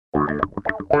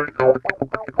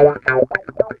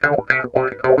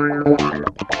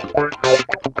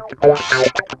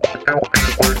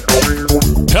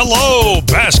Hello,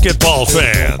 basketball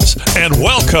fans, and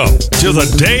welcome to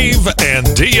the Dave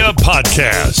and Dia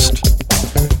podcast.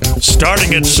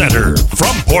 Starting at center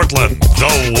from Portland,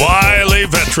 the wily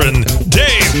veteran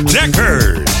Dave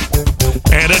Deckard.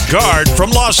 And at guard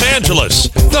from Los Angeles,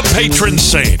 the patron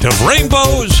saint of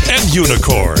rainbows and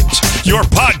unicorns, your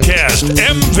podcast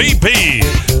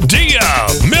MVP,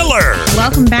 Dia Miller.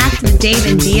 Welcome back to the Dave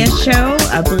and Dia Show,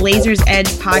 a Blazers Edge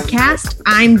podcast.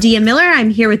 I'm Dia Miller. I'm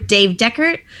here with Dave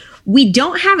Deckard. We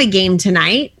don't have a game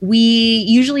tonight. We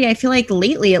usually, I feel like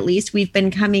lately at least, we've been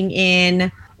coming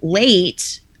in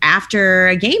late after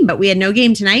a game, but we had no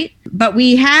game tonight. But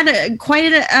we had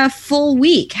quite a full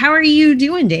week. How are you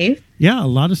doing, Dave? Yeah, a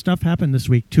lot of stuff happened this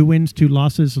week. 2 wins, 2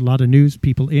 losses, a lot of news,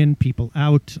 people in, people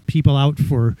out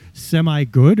for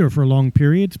semi-good or for long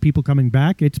periods, people coming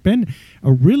back. It's been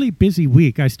a really busy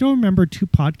week. I still remember 2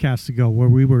 podcasts ago where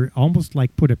we were almost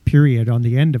like put a period on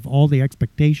the end of all the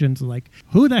expectations, like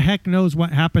who the heck knows what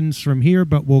happens from here,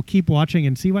 but we'll keep watching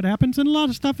and see what happens. And a lot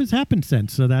of stuff has happened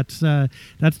since. So that's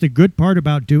the good part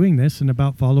about doing this and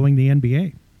about following the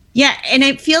NBA. Yeah, and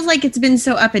it feels like it's been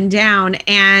so up and down.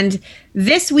 And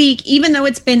this week, even though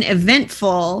it's been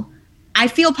eventful, I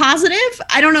feel positive.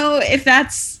 I don't know if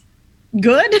that's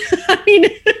good. I mean,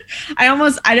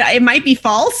 it might be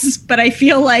false, but I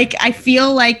feel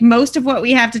like most of what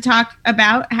we have to talk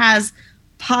about has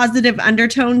positive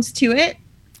undertones to it.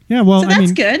 Yeah, well, so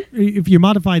that's good. If you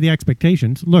modify the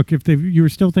expectations, look, if you were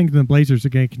still thinking the Blazers are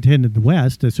going to contend in the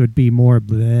West, this would be more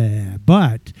bleh.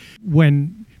 But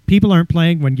when people aren't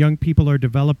playing, when young people are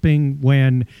developing,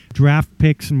 when draft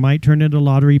picks might turn into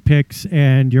lottery picks,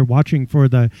 and you're watching for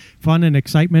the fun and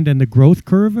excitement and the growth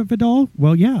curve of it all,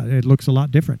 well, yeah, it looks a lot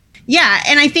different. Yeah,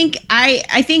 and I think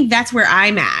that's where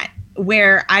I'm at,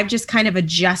 where I've just kind of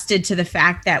adjusted to the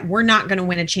fact that we're not going to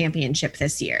win a championship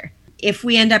this year. If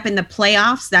we end up in the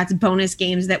playoffs, that's bonus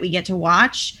games that we get to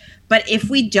watch. But if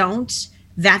we don't,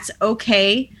 that's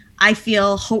okay. I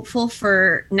feel hopeful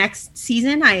for next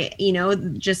season.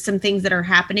 Just some things that are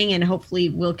happening and hopefully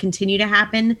will continue to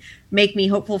happen make me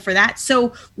hopeful for that.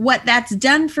 So what that's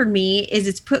done for me is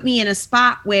it's put me in a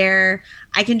spot where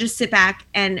I can just sit back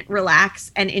and relax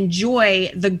and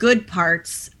enjoy the good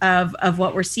parts of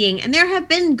what we're seeing. And there have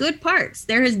been good parts.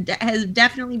 There has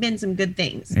definitely been some good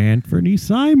things. Anthony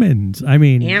Simons. I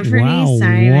mean, wow,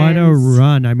 Simons. What a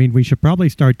run. I mean, we should probably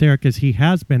start there because he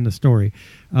has been the story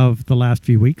of the last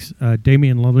few weeks.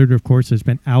 Damian Lillard, of course, has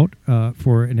been out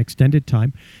for an extended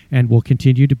time and will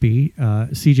continue to be.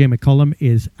 CJ McCollum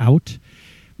is out,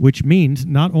 which means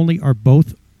not only are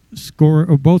both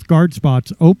guard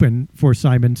spots open for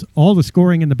Simons, all the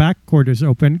scoring in the backcourt is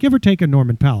open, give or take a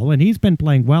Norman Powell, and he's been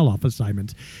playing well off of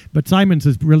Simons. But Simons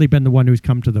has really been the one who's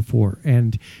come to the fore,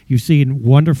 and you've seen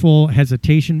wonderful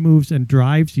hesitation moves and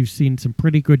drives. You've seen some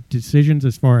pretty good decisions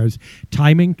as far as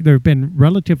timing. There have been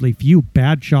relatively few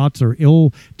bad shots or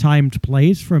ill-timed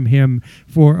plays from him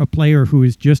for a player who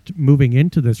is just moving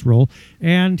into this role,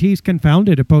 and he's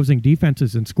confounded opposing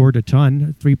defenses and scored a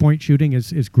ton. Three-point shooting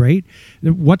is great.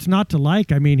 What's not to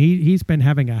like? I mean, he's been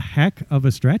having a heck of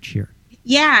a stretch here.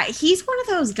 Yeah, he's one of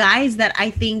those guys that I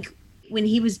think when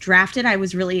he was drafted, I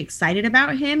was really excited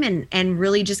about him and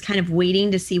really just kind of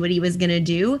waiting to see what he was going to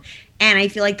do. And I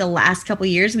feel like the last couple of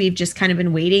years, we've just kind of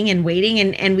been waiting and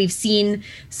we've seen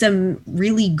some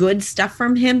really good stuff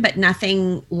from him, but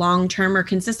nothing long-term or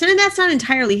consistent. And that's not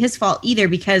entirely his fault either,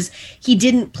 because he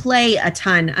didn't play a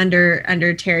ton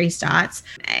under Terry Stotts.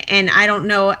 And I don't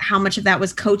know how much of that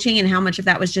was coaching and how much of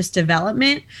that was just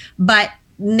development. But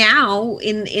now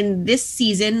in this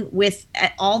season, with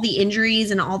all the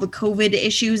injuries and all the COVID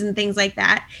issues and things like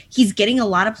that, he's getting a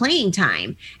lot of playing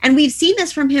time. And we've seen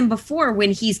this from him before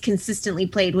when he's consistently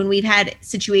played, when we've had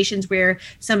situations where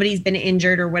somebody's been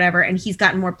injured or whatever, and he's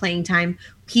gotten more playing time.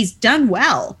 He's done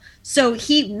well. So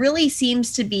he really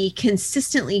seems to be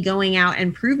consistently going out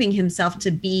and proving himself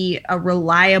to be a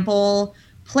reliable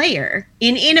player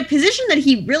in a position that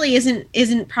he really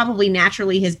isn't probably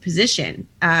naturally his position.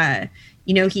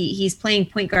 He's playing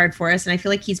point guard for us, and I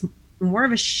feel like he's more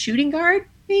of a shooting guard,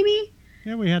 maybe.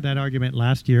 Yeah, we had that argument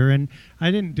last year, and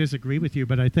I didn't disagree with you,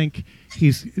 but I think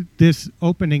he's this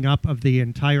opening up of the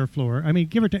entire floor. I mean,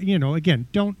 give or take, again,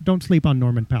 don't sleep on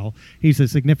Norman Powell. He's a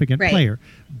significant player,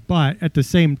 but at the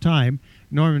same time,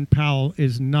 Norman Powell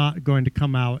is not going to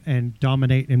come out and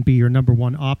dominate and be your number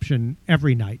one option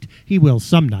every night. He will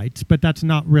some nights, but that's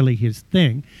not really his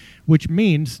thing, which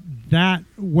means that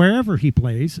wherever he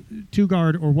plays, 2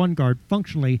 guard or 1 guard,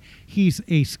 functionally, he's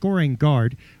a scoring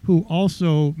guard who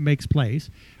also makes plays.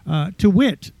 To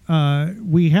wit,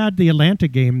 we had the Atlanta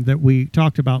game that we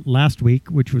talked about last week,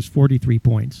 which was 43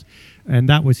 points, and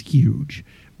that was huge.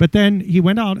 But then he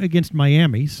went out against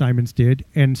Miami, Simons did,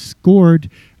 and scored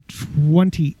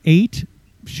 28,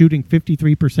 shooting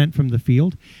 53% from the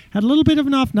field. Had a little bit of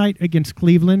an off night against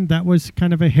Cleveland. That was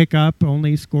kind of a hiccup,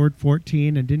 only scored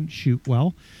 14 and didn't shoot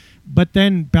well. But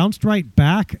then bounced right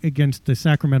back against the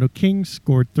Sacramento Kings,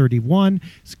 scored 31,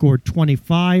 scored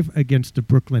 25 against the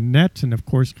Brooklyn Nets, and of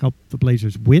course helped the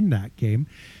Blazers win that game.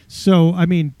 So, I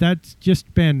mean, that's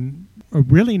just been a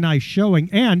really nice showing.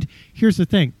 And here's the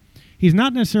thing. He's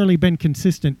not necessarily been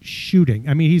consistent shooting.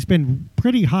 I mean, he's been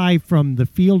pretty high from the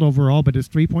field overall, but his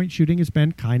three-point shooting has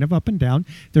been kind of up and down.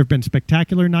 There have been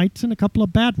spectacular nights and a couple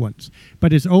of bad ones.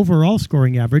 But his overall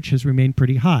scoring average has remained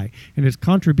pretty high. And his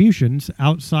contributions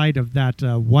outside of that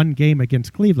one game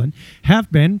against Cleveland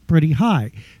have been pretty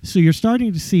high. So you're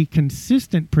starting to see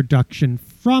consistent production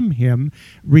from him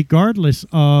regardless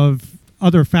of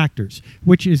other factors,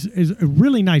 which is a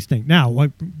really nice thing.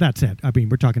 Now, that said, I mean,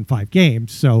 we're talking 5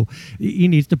 games, so he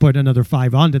needs to put another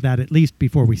 5 onto that at least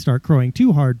before we start crowing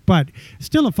too hard. But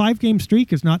still, a 5-game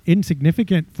streak is not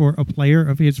insignificant for a player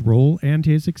of his role and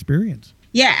his experience.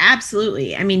 Yeah,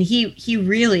 absolutely. I mean, he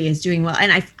really is doing well.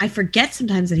 And I forget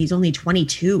sometimes that he's only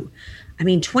 22. I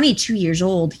mean, 22 years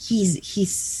old,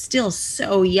 he's still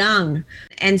so young.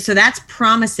 And so that's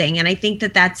promising. And I think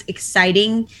that that's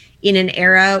exciting in an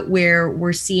era where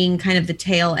we're seeing kind of the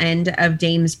tail end of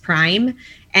Dame's prime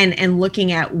and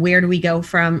looking at where do we go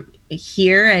from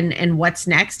here and what's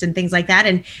next and things like that.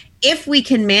 And if we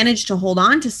can manage to hold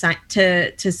on to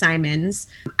Simons,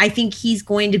 I think he's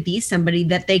going to be somebody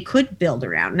that they could build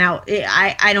around. Now,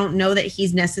 I don't know that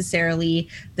he's necessarily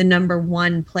the number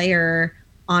one player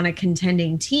on a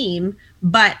contending team,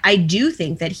 but I do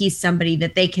think that he's somebody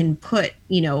that they can put,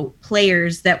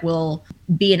 players that will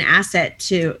be an asset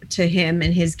to him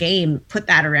and his game, put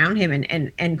that around him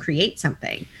and create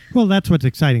something. Well, that's what's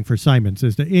exciting for Simons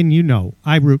is that, and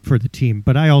I root for the team,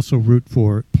 but I also root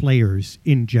for players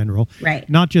in general. Right.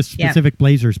 Not just specific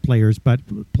Blazers players, but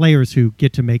players who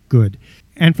get to make good.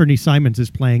 Anthony Simons is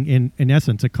playing, in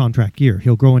essence, a contract year.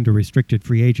 He'll go into restricted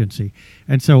free agency.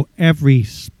 And so every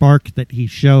spark that he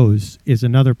shows is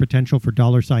another potential for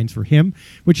dollar signs for him,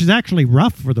 which is actually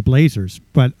rough for the Blazers,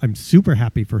 but I'm super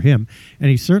happy for him.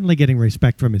 And he's certainly getting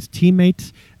respect from his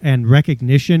teammates and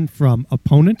recognition from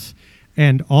opponents.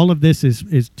 And all of this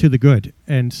is to the good.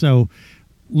 And so,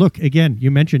 look, again, you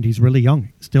mentioned he's really young,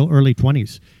 still early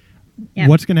 20s. Yep.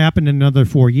 What's going to happen in another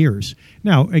 4 years?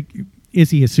 Now,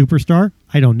 is he a superstar?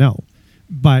 I don't know.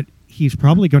 But he's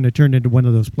probably going to turn into one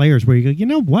of those players where you go, you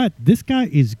know what? This guy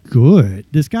is good.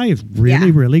 This guy is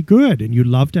really, really good. And you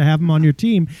love to have him on your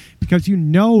team because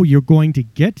you're going to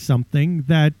get something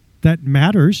that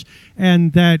matters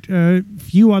and that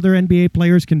few other NBA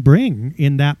players can bring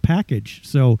in that package.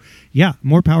 So, yeah,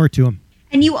 more power to him.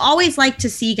 And you always like to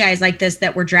see guys like this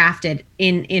that were drafted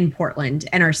in Portland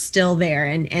and are still there.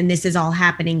 And this is all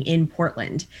happening in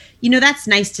Portland. That's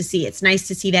nice to see. It's nice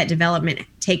to see that development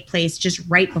take place just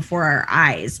right before our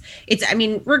eyes.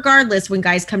 Regardless, when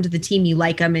guys come to the team, you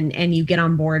like them and you get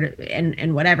on board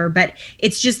and whatever. But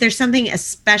it's just there's something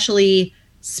especially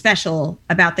special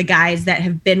about the guys that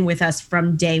have been with us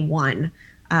from day one.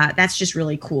 That's just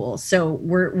really cool. So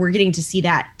we're getting to see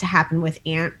that to happen with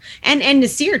Ant and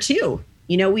Nassir too.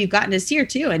 We've gotten Nassir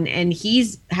too, and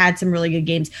he's had some really good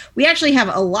games. We actually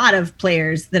have a lot of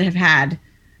players that have had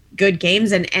good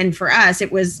games, and for us,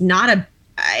 it was not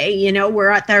we're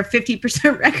at our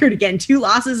 50% record again, 2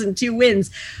 losses and 2 wins.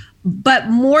 But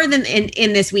more than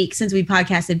in this week since we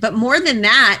podcasted, but more than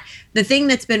that, the thing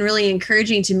that's been really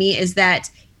encouraging to me is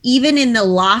that even in the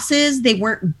losses, they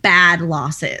weren't bad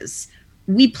losses.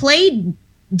 We played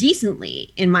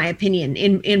decently, in my opinion,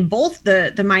 in both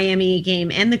the Miami game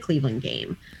and the Cleveland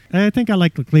game. I think I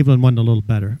like the Cleveland one a little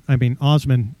better. I mean,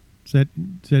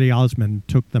 Cedi Osman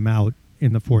took them out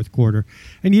in the fourth quarter,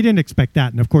 and you didn't expect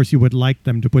that. And of course, you would like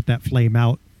them to put that flame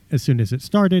out as soon as it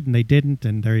started, and they didn't,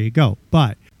 and there you go.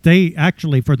 But they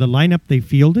actually, for the lineup they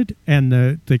fielded and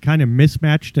the kind of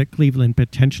mismatch that Cleveland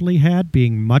potentially had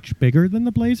being much bigger than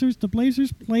the Blazers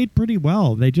played pretty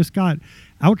well. They just got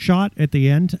outshot at the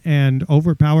end and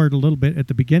overpowered a little bit at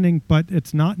the beginning, but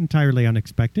it's not entirely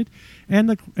unexpected. And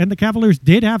the Cavaliers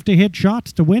did have to hit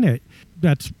shots to win it.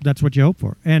 That's what you hope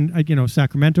for. And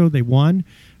Sacramento, they won.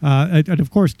 And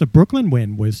of course, the Brooklyn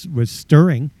win was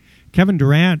stirring Kevin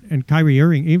Durant and Kyrie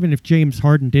Irving, even if James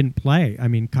Harden didn't play, I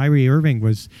mean, Kyrie Irving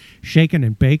was shaken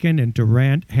and bacon, and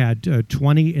Durant had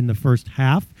 20 in the first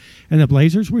half, and the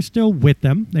Blazers were still with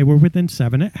them. They were within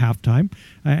 7 at halftime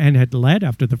and had led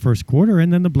after the first quarter,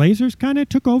 and then the Blazers kind of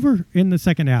took over in the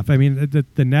second half. I mean,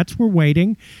 the Nets were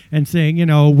waiting and saying,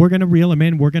 we're going to reel them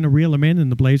in,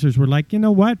 and the Blazers were like, you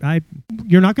know what,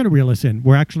 you're not going to reel us in.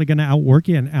 We're actually going to outwork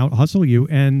you and out-hustle you,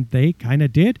 and they kind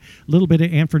of did. A little bit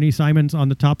of Anthony Simons on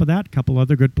the top of that, a couple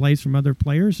other good plays from other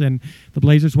players, and the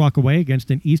Blazers walk away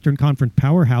against an Eastern Conference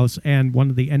powerhouse and one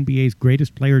of the NBA's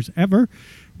greatest players ever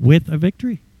with a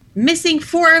victory. Missing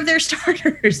 4 of their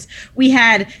starters. We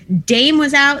had Dame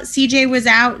was out, CJ was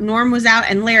out, Norm was out,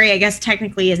 and Larry, I guess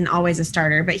technically isn't always a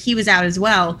starter, but he was out as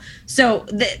well. So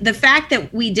the fact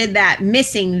that we did that,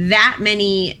 missing that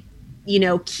many,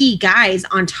 key guys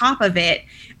on top of it,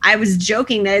 I was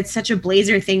joking that it's such a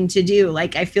Blazer thing to do.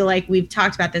 Like, I feel like we've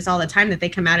talked about this all the time, that they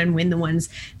come out and win the ones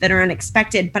that are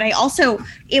unexpected. But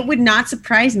it would not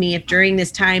surprise me if during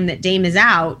this time that Dame is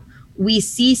out, we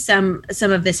see some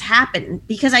of this happen,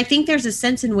 because I think there's a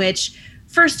sense in which,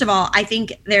 first of all, I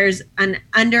think there's an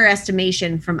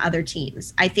underestimation from other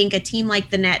teams. I think a team like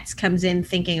the Nets comes in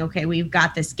thinking, okay, we've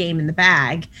got this game in the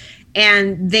bag,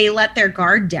 and they let their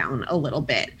guard down a little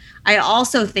bit. I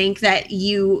also think that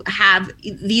you have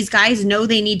these guys know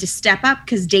they need to step up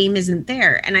because Dame isn't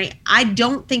there. And I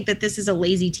don't think that this is a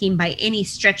lazy team by any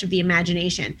stretch of the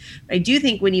imagination. But I do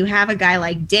think when you have a guy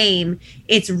like Dame,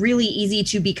 it's really easy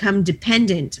to become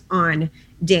dependent on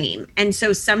Dame. And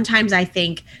so sometimes I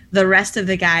think the rest of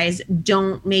the guys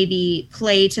don't maybe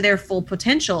play to their full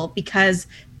potential because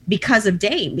of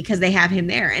Dame, because they have him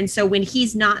there. And so when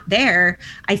he's not there,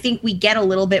 I think we get a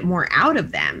little bit more out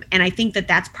of them. And I think that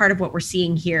that's part of what we're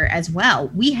seeing here as well.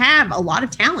 We have a lot of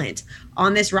talent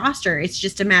on this roster. It's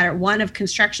just a matter, one, of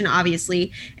construction,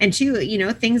 obviously, and two,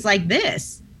 things like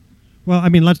this. Well, I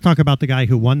mean, let's talk about the guy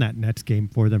who won that Nets game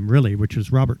for them, really, which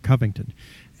was Robert Covington.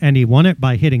 And he won it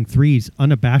by hitting threes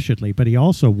unabashedly, but he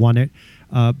also won it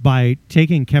by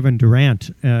taking Kevin Durant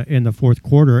in the fourth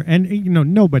quarter. And,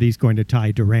 nobody's going to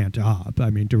tie Durant up. I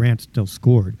mean, Durant still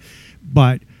scored.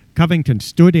 But Covington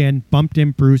stood in, bumped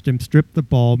him, bruised him, stripped the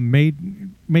ball,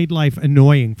 made life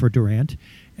annoying for Durant.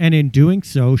 And in doing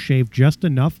so, shaved just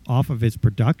enough off of his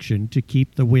production to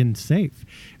keep the win safe.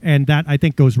 And that, I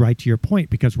think, goes right to your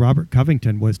point, because Robert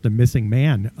Covington was the missing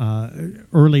man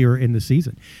earlier in the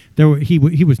season.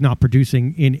 He was not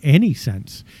producing in any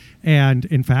sense. And,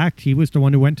 in fact, he was the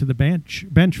one who went to the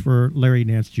bench for Larry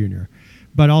Nance Jr.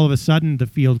 But all of a sudden, the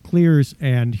field clears,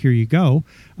 and here you go.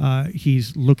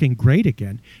 He's looking great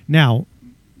again. Now,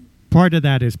 part of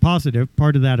that is positive.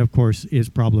 Part of that, of course, is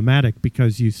problematic,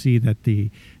 because you see that the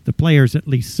players, at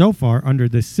least so far, under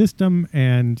this system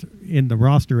and in the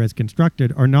roster as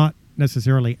constructed, are not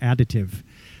necessarily additive.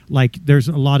 Like, there's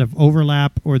a lot of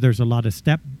overlap, or there's a lot of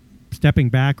stepping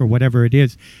back, or whatever it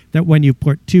is, that when you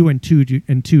put 2 and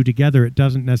 2 together, it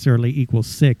doesn't necessarily equal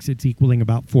 6. It's equaling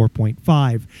about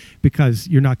 4.5, because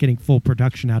you're not getting full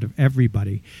production out of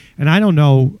everybody. And I don't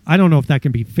know if that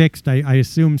can be fixed. I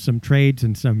assume some trades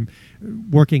and some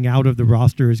working out of the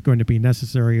roster is going to be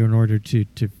necessary in order to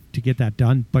get that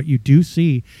done. But you do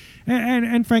see,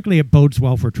 and frankly, it bodes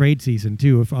well for trade season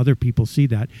too, if other people see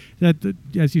that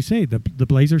as you say, the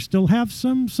Blazers still have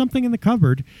something in the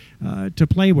cupboard to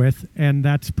play with, and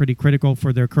that's pretty critical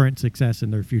for their current success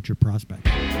and their future prospects.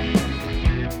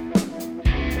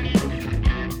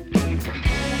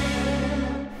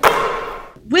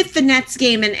 With the Nets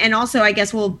game, and also I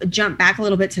guess we'll jump back a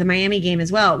little bit to the Miami game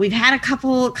as well, we've had a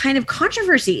couple kind of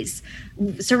controversies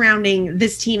surrounding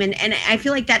this team, and I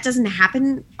feel like that doesn't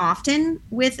happen often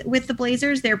with the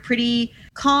Blazers. They're pretty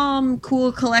calm,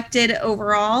 cool, collected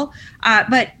overall.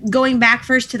 But going back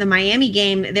first to the Miami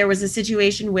game, there was a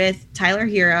situation with Tyler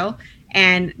Hero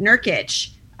and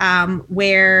Nurkic,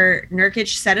 where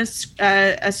Nurkic set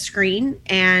a screen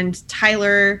and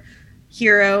Tyler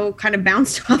Hero kind of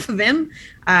bounced off of him.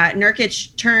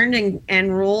 Nurkic turned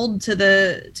and rolled to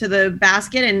the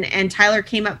basket, and Tyler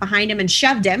came up behind him and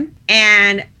shoved him.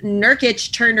 And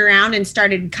Nurkic turned around and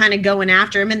started kind of going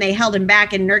after him, and they held him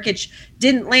back. And Nurkic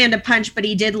didn't land a punch, but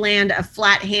he did land a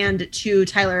flat hand to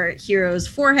Tyler Hero's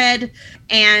forehead.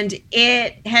 And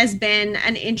it has been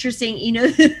an interesting,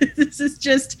 this is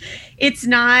just, it's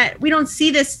not, we don't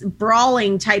see this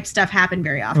brawling type stuff happen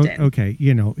very often. Okay.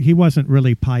 He wasn't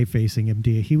really pie facing him,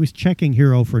 Dia. He was checking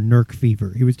Hero for Nurk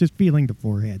fever. He was just feeling the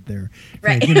forehead there.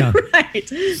 Right. Right.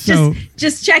 So,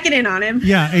 just checking in on him.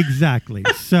 Yeah, exactly.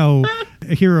 So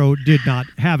Hero did not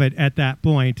have it at that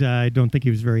point. I don't think he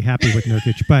was very happy with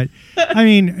Nurkic, but I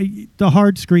mean, the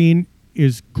hard screen,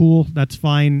 is cool. That's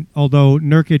fine. Although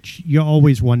Nurkic, you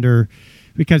always wonder,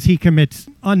 because he commits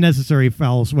unnecessary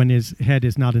fouls when his head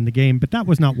is not in the game, but that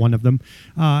was not one of them.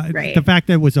 Right. The fact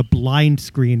that it was a blind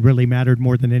screen really mattered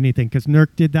more than anything, because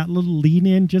Nurk did that little lean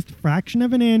in, just a fraction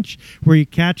of an inch, where you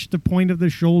catch the point of the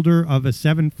shoulder of a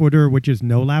 7-footer, which is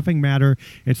no laughing matter.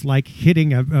 It's like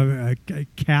hitting a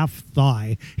calf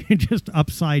thigh, just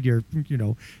upside your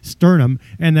sternum,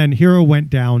 and then Hero went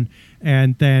down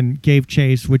and then gave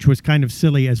chase, which was kind of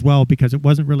silly as well, because it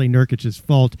wasn't really Nurkic's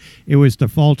fault. It was the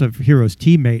fault of Hero's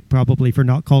teammate, probably, for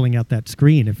not calling out that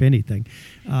screen, if anything.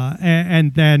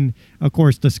 And then, of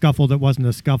course, the scuffle that wasn't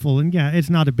a scuffle. And yeah, it's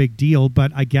not a big deal,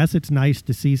 but I guess it's nice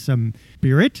to see some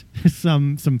spirit,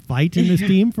 some fight in this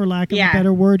team, for lack of a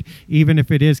better word, even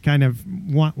if it is kind of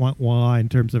wah in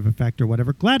terms of effect or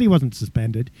whatever. Glad he wasn't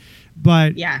suspended.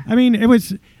 But, I mean, it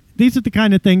was... These are the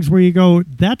kind of things where you go,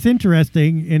 that's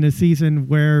interesting in a season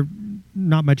where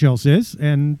not much else is.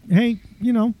 And, hey,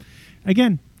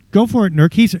 again, go for it,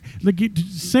 Nurk.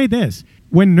 Say this.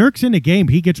 When Nurk's in a game,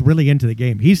 he gets really into the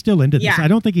game. He's still into this. I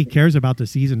don't think he cares about the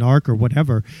season arc or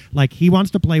whatever. Like, he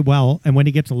wants to play well, and when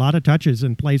he gets a lot of touches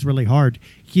and plays really hard,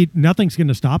 nothing's going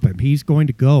to stop him. He's going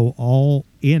to go all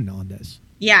in on this.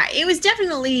 Yeah, it was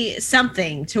definitely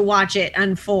something to watch it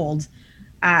unfold.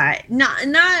 Not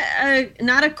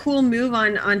a cool move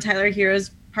on Tyler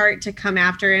Hero's part to come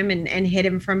after him and hit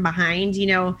him from behind.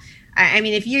 I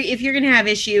mean, if you're gonna have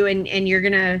issue and you're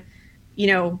gonna,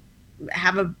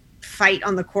 have a fight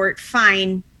on the court,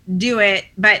 fine, do it,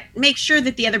 but make sure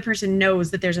that the other person knows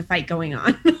that there's a fight going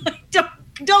on.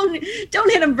 Don't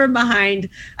hit him from behind.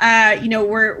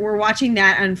 We're watching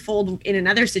that unfold in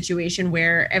another situation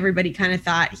where everybody kind of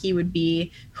thought he would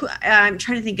be. I'm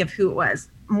trying to think of who it was.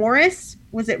 Morris.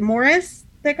 Was it Morris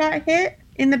that got hit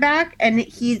in the back? And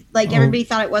everybody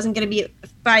thought it wasn't going to be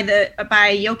by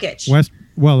Jokic.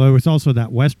 Well, there was also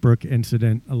that Westbrook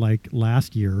incident like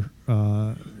last year.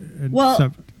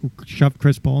 Shoved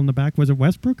Chris Paul in the back. Was it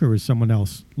Westbrook or was someone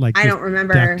else? I don't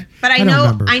remember. But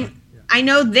I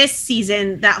know this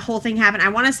season that whole thing happened. I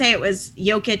want to say it was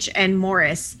Jokic and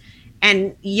Morris.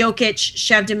 And Jokic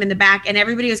shoved him in the back. And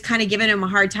everybody was kind of giving him a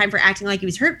hard time for acting like he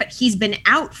was hurt. But he's been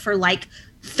out for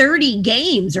 30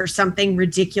 games or something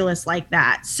ridiculous like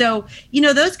that. So,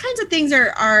 those kinds of things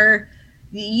are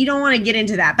you don't want to get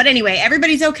into that. But anyway,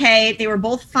 everybody's okay. They were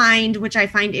both fined, which I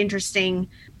find interesting,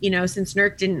 since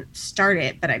Nurk didn't start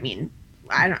it. But I mean,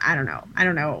 I don't know. I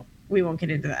don't know. We won't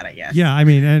get into that, I guess. Yeah, I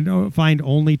mean, and fined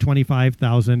only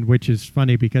 $25,000, which is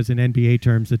funny because in NBA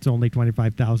terms, it's only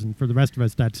 $25,000. For the rest of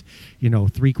us, that's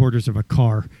 3/4 of a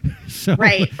car. So,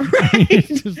 right.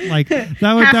 It's just like that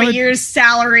would half a year's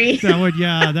salary.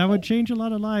 That would change a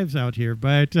lot of lives out here.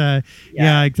 But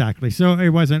yeah, exactly. So it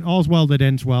wasn't all's well that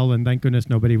ends well, and thank goodness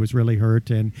nobody was really hurt.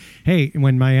 And hey,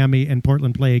 when Miami and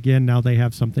Portland play again, now they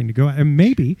have something to go at. And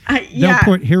maybe they'll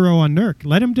put Hero on Nurk.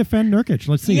 Let him defend Nurkic.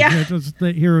 Let's see. Yeah.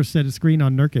 The Hero said a screen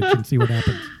on Nurkic and see what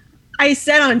happens. I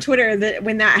said on Twitter that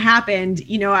when that happened,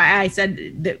 I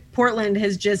said that Portland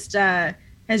has just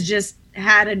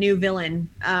had a new villain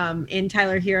in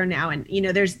Tyler Hero now, and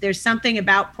there's something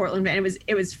about Portland, and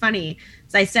it was funny.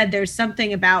 As I said, there's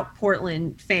something about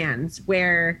Portland fans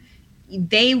where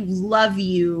they love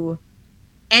you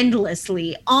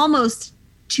endlessly, almost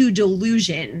to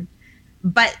delusion,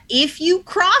 but if you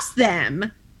cross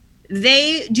them,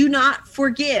 they do not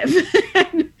forgive. We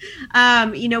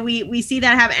see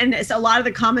that happen. And so a lot of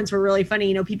the comments were really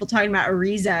funny. People talking about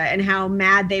Ariza and how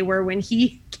mad they were when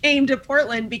he came to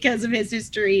Portland because of his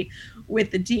history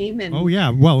with the team. And oh,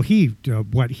 yeah. Well,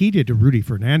 what he did to Rudy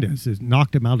Fernandez is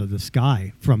knocked him out of the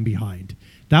sky from behind.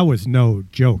 That was no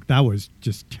joke. That was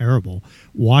just terrible.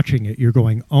 Watching it, you're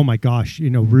going, oh, my gosh,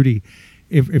 Rudy...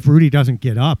 If Rudy doesn't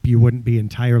get up, you wouldn't be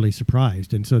entirely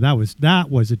surprised. And so that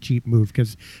was a cheap move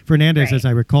because Fernandez, as I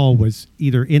recall, was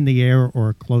either in the air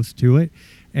or close to it,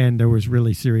 and there was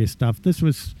really serious stuff. This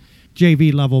was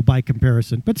JV level by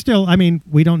comparison. But still, I mean,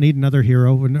 we don't need another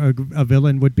hero, and a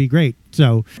villain would be great.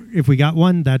 So if we got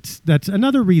one, that's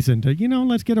another reason to,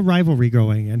 let's get a rivalry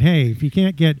going. And hey, if you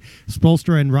can't get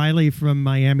Spoelstra and Riley from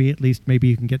Miami, at least maybe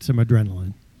you can get some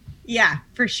adrenaline. Yeah,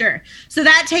 for sure. So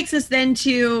that takes us then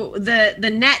to the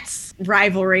Nets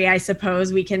rivalry, I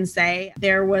suppose we can say.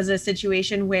 There was a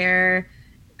situation where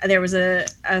there was a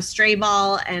stray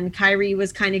ball and Kyrie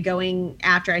was kind of going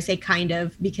after, I say kind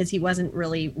of, because he wasn't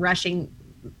really rushing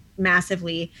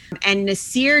massively. And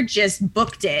Nasir just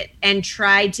booked it and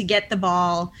tried to get the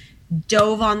ball,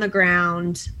 dove on the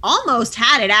ground, almost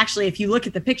had it, actually, if you look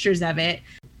at the pictures of it.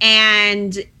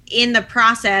 And in the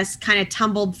process, kind of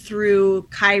tumbled through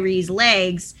Kyrie's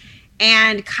legs.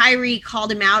 And Kyrie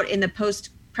called him out in the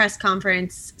press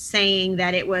conference saying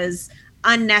that it was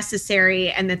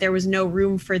unnecessary and that there was no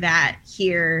room for that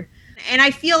here. And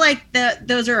I feel like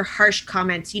those are harsh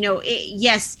comments. You know,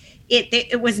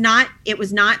 it was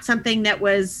not something that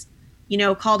was, you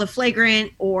know, called a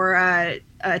flagrant or a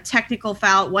technical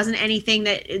foul. It wasn't anything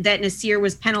that Nassir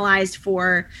was penalized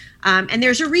for. And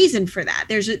there's a reason for that.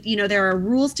 There are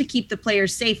rules to keep the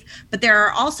players safe, but there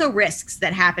are also risks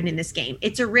that happen in this game.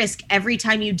 It's a risk every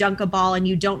time you dunk a ball and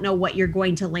you don't know what you're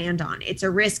going to land on. It's a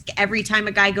risk every time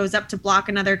a guy goes up to block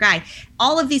another guy.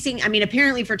 All of these things, I mean,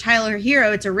 apparently for Tyler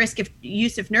Hero, it's a risk if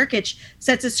Yusuf Nurkic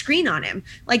sets a screen on him.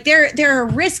 Like there are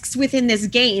risks within this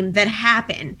game that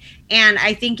happen. And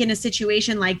I think in a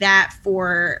situation like that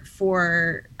for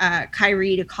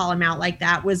Kyrie to call him out like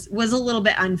that was a little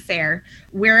bit unfair.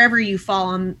 Wherever you fall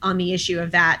on the issue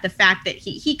of that, the fact that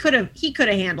he could have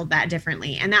handled that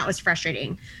differently, and that was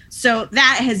frustrating. So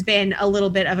that has been a little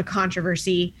bit of a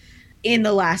controversy in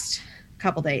the last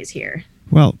couple days here.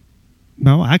 Well,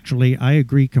 no, actually, I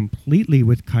agree completely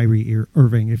with Kyrie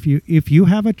Irving. If you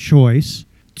have a choice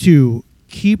to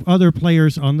keep other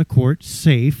players on the court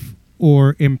safe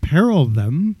or imperil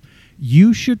them,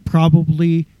 you should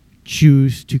probably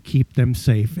choose to keep them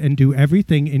safe and do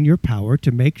everything in your power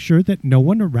to make sure that no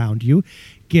one around you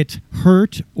gets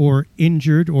hurt or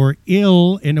injured or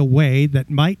ill in a way that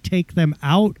might take them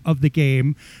out of the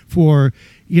game for,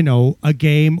 you know, a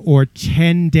game or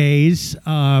 10 days,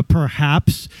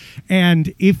 perhaps.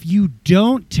 And if you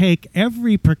don't take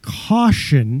every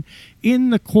precaution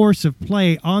in the course of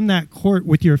play on that court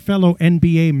with your fellow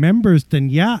NBA members, then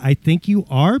yeah, I think you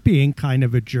are being kind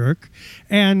of a jerk.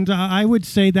 And I would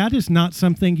say that is not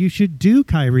something you should do,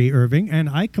 Kyrie Irving, and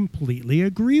I completely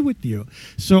agree with you.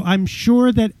 So I'm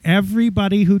sure that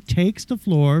everybody who takes the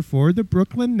floor for the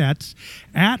Brooklyn Nets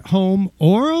at home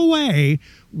or away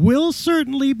will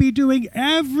certainly be doing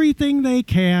everything they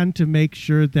can to make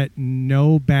sure that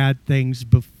no bad things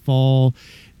befall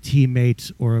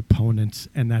teammates or opponents,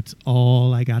 and that's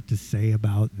all I got to say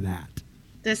about that.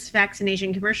 This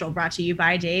vaccination commercial brought to you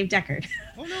by Dave Deckard.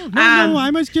 Oh no!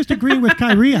 I was just agreeing with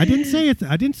Kyrie. I didn't say it.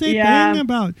 I didn't say a thing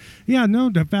about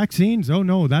the vaccines. Oh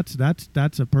no, that's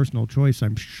a personal choice,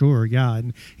 I'm sure. Yeah,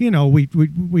 and you know we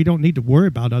don't need to worry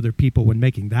about other people when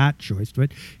making that choice.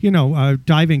 But you know,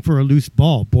 diving for a loose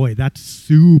ball, boy, that's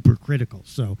super critical.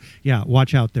 So yeah,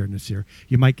 watch out there, Nassir.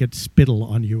 You might get spittle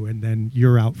on you, and then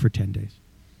you're out for 10 days.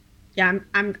 Yeah,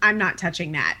 I'm not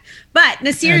touching that. But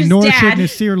Nassir's and nor dad, should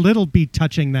Nassir Little be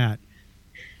touching that.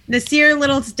 Nassir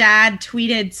Little's dad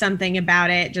tweeted something about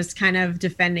it, just kind of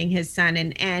defending his son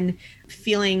and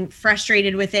feeling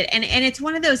frustrated with it. And it's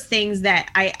one of those things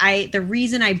that the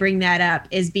reason I bring that up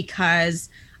is because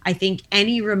I think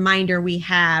any reminder we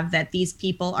have that these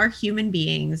people are human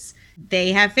beings,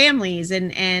 they have families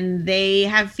and they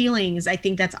have feelings. I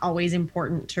think that's always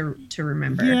important to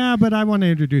remember. Yeah, but I want to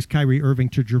introduce Kyrie Irving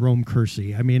to Jerome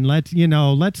Kersey. I mean,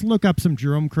 let's look up some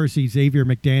Jerome Kersey, Xavier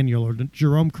McDaniel, or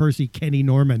Jerome Kersey, Kenny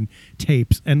Norman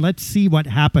tapes, and let's see what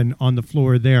happened on the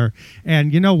floor there.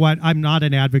 And you know what? I'm not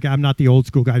an advocate. I'm not the old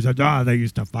school guys that, they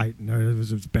used to fight and it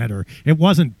was better. It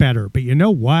wasn't better. But you know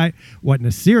what? What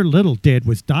Nassir Little did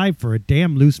was dive for a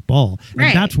damn loose ball. And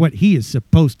right. That's what he is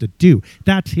supposed to do.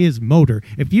 That's his motor.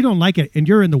 If you don't like it and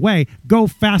you're in the way, go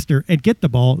faster and get the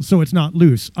ball so it's not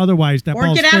loose. Otherwise, that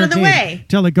ball's get out of the way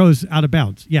till it goes out of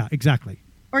bounds. Yeah, exactly.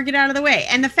 Or get out of the way.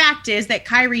 And the fact is that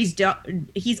Kyrie's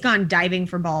he's gone diving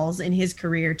for balls in his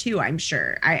career too, I'm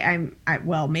sure.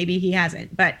 Well, maybe he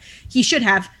hasn't, but he should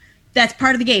have. That's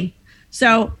part of the game.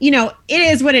 So, you know, it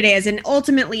is what it is. And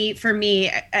ultimately, for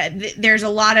me, there's a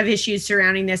lot of issues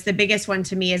surrounding this. The biggest one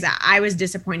to me is I was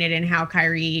disappointed in how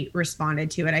Kyrie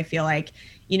responded to it. I feel like,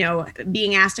 you know,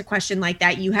 being asked a question like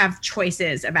that, you have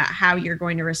choices about how you're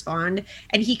going to respond.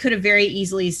 And he could have very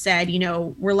easily said, you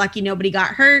know, we're lucky nobody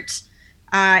got hurt.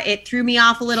 It threw me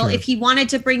off a little. Sure. If he wanted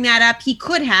to bring that up, he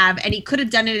could have, and he could have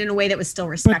done it in a way that was still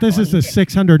respectful. But this is the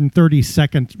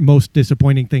 632nd most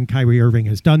disappointing thing Kyrie Irving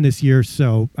has done this year.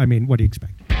 So, I mean, what do you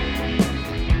expect?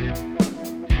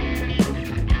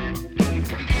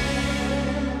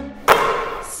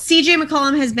 CJ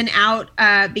McCollum has been out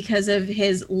because of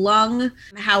his lung.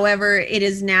 However, it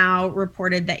is now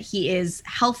reported that he is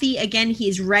healthy again.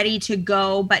 He's ready to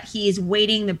go, but he's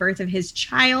waiting for the birth of his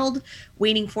child.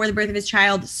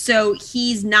 So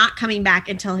he's not coming back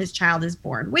until his child is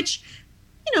born, which,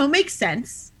 you know, makes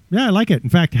sense. Yeah, I like it. In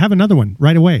fact, have another one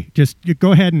right away. Just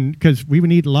go ahead and, because we would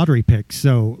need lottery picks.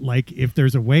 So, like, if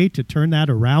there's a way to turn that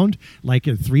around, like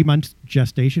a 3-month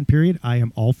gestation period, I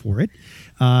am all for it.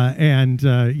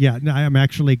 I'm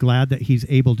actually glad that he's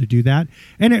able to do that.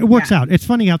 And it works out. It's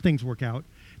funny how things work out.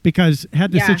 because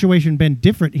had the Yeah. situation been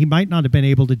different, he might not have been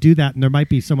able to do that, and there might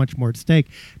be so much more at stake.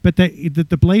 But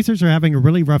the Blazers are having a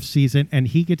really rough season, and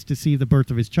he gets to see the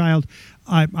birth of his child.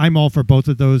 I'm all for both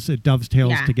of those. It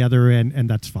dovetails Yeah. together, and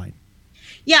that's fine.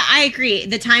 Yeah, I agree.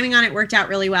 The timing on it worked out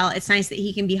really well. It's nice that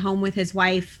he can be home with his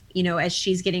wife, you know, as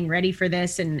she's getting ready for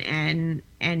this, and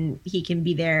he can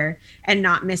be there and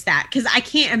not miss that. Because I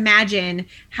can't imagine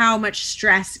how much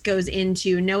stress goes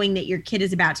into knowing that your kid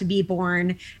is about to be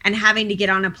born and having to get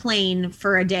on a plane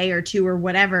for a day or two or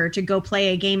whatever to go play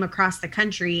a game across the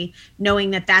country,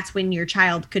 knowing that that's when your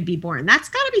child could be born. That's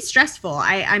got to be stressful,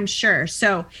 I'm sure.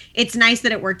 So it's nice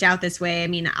that it worked out this way. I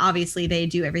mean, obviously they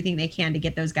do everything they can to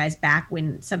get those guys back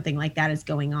when something like that is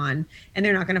going on, and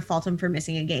they're not going to fault them for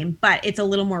missing a game, but it's a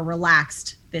little more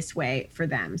relaxed this way for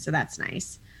them. So that's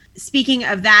nice. Speaking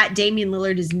of that, Damian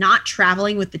Lillard is not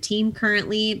traveling with the team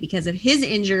currently because of his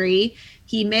injury.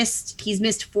 He's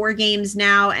missed 4 games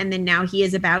now, and then now he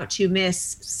is about to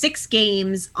miss 6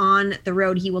 games on the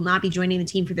road. He will not be joining the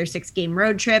team for their 6-game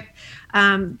road trip.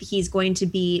 He's going to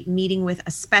be meeting with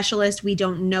a specialist. We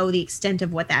don't know the extent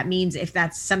of what that means, if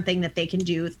that's something that they can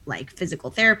do like physical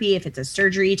therapy, if it's a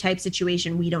surgery type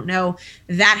situation, we don't know.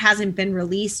 That hasn't been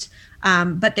released,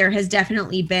 but there has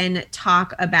definitely been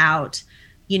talk about,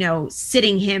 you know,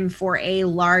 sitting him for a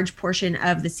large portion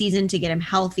of the season to get him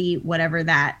healthy, whatever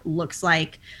that looks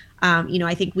like. You know,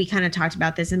 I think we kind of talked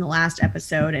about this in the last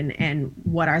episode and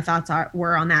what our thoughts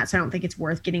were on that. So I don't think it's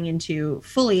worth getting into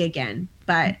fully again.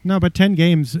 But No, but 10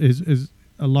 games is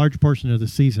a large portion of the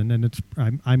season, and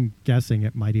I'm guessing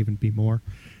it might even be more.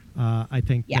 I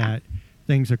think that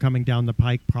things are coming down the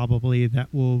pike probably that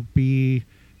will be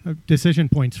decision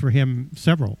points for him,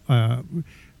 several.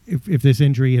 If this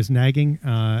injury is nagging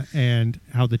and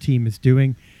how the team is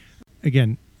doing,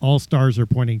 again, all stars are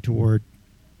pointing toward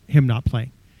him not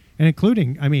playing. And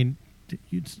including, I mean,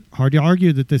 it's hard to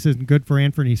argue that this isn't good for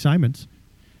Anthony Simons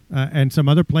and some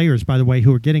other players, by the way,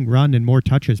 who are getting run and more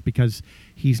touches because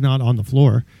he's not on the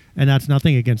floor. And that's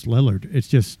nothing against Lillard. It's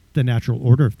just the natural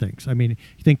order of things. I mean,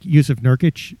 you think Yusuf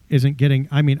Nurkic isn't getting...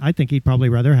 I mean, I think he'd probably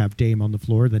rather have Dame on the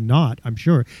floor than not, I'm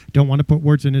sure. Don't want to put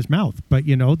words in his mouth. But,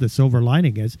 you know, the silver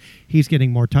lining is he's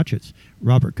getting more touches.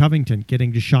 Robert Covington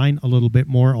getting to shine a little bit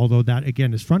more, although that,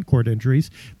 again, is front court injuries.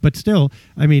 But still,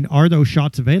 I mean, are those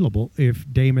shots available if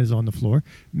Dame is on the floor?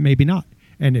 Maybe not.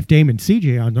 And if Dame and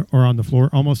CJ are on the floor,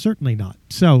 almost certainly not.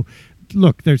 So,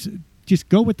 look, just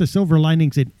go with the silver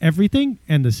linings in everything,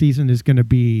 and the season is going to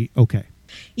be okay.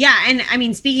 yeah, and I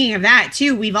mean, speaking of that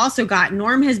too, we've also got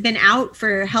Norm has been out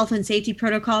for health and safety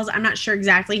protocols. I'm not sure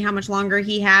exactly how much longer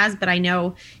he has, but I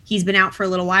know he's been out for a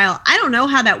little while. I don't know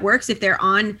how that works if they're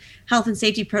on health and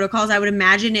safety protocols. I would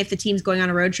imagine if the team's going on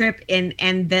a road trip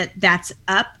and that's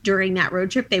up during that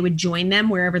road trip, they would join them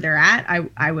wherever they're at.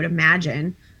 I would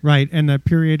imagine. Right, and the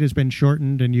period has been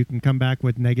shortened, and you can come back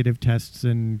with negative tests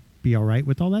and be all right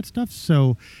with all that stuff.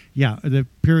 So, yeah, the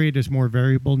period is more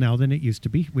variable now than it used to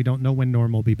be. We don't know when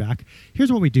Norm will be back.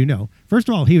 Here's what we do know. First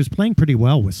of all, he was playing pretty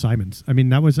well with Simons. I mean,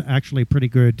 that was actually a pretty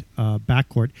good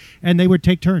backcourt, and they would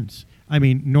take turns. I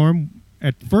mean, Norm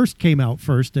at first came out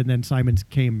first, and then Simons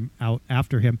came out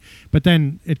after him. But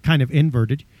then it kind of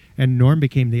inverted, and Norm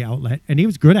became the outlet, and he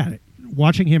was good at it.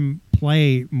 Watching him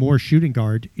play more shooting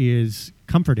guard is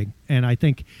comforting, and I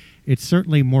think it's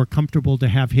certainly more comfortable to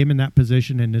have him in that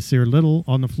position and Nasir Little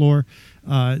on the floor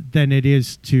than it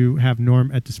is to have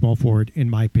Norm at the small forward,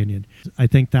 in my opinion. I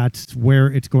think that's where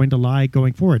it's going to lie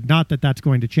going forward. Not that that's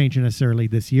going to change necessarily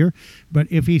this year, but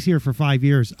if he's here for 5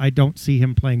 years, I don't see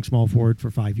him playing small forward for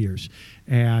 5 years.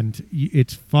 And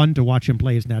it's fun to watch him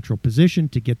play his natural position,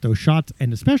 to get those shots,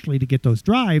 and especially to get those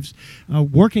drives,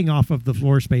 working off of the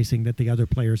floor spacing that the other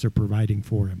players are providing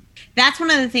for him. That's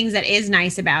one of the things that is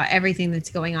nice about everything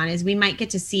that's going on is we might get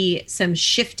to see some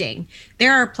shifting.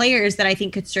 There are players that I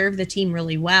think could serve the team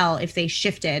really well if they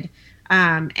shifted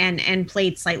and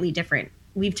played slightly different.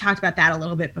 We've talked about that a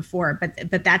little bit before,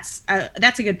 but that's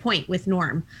a good point with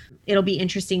Norm. It'll be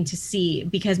interesting to see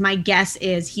because my guess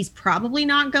is he's probably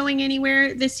not going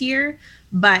anywhere this year,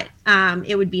 but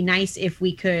it would be nice if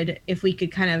we could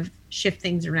kind of shift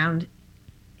things around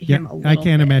him a little I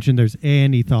can't bit. imagine there's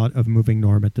any thought of moving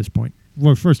Norm at this point.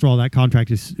 Well, first of all, that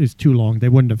contract is too long. They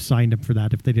wouldn't have signed him for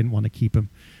that if they didn't want to keep him.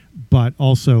 But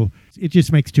also, it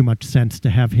just makes too much sense to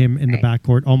have him in the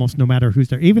backcourt almost no matter who's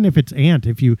there. Even if it's Ant,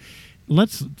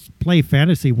 let's play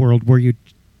fantasy world where you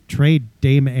trade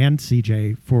Dame and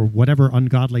CJ for whatever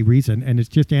ungodly reason, and it's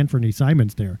just Anthony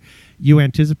Simons there. You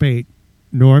anticipate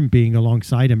Norm being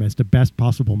alongside him as the best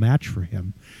possible match for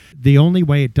him. The only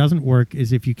way it doesn't work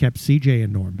is if you kept CJ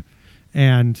and Norm.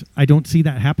 And I don't see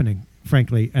that happening.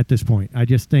 frankly, at this point. I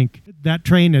just think that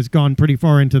train has gone pretty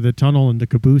far into the tunnel and the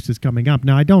caboose is coming up.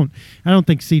 Now, I don't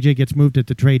think CJ gets moved at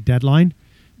the trade deadline,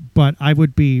 but I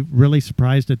would be really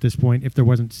surprised at this point if there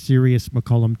wasn't serious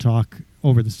McCollum talk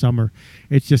over the summer.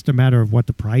 It's just a matter of what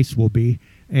the price will be.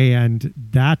 And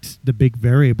that's the big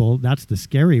variable. That's the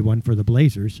scary one for the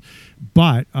Blazers.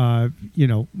 But,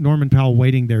 Norman Powell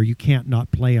waiting there, you can't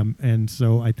not play him. And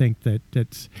so I think that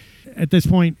it's, at this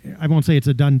point, I won't say it's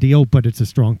a done deal, but it's a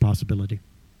strong possibility.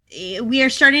 We are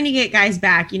starting to get guys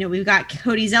back. We've got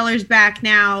Cody Zeller's back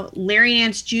now. Larry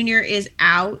Nance Jr. is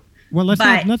out. Well,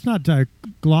 let's not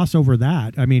gloss over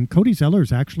that. I mean, Cody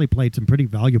Zeller's actually played some pretty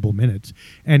valuable minutes,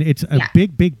 and it's a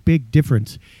big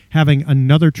difference having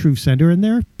another true center in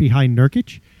there behind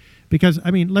Nurkic, because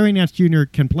Larry Nance Jr.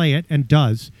 can play it and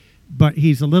does, but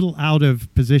he's a little out of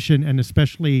position, and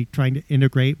especially trying to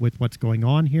integrate with what's going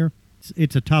on here,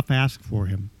 it's a tough ask for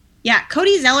him. Yeah,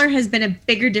 Cody Zeller has been a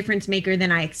bigger difference maker than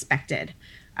I expected.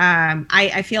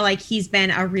 I feel like he's been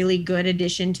a really good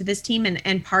addition to this team,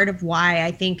 and part of why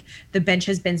I think the bench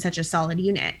has been such a solid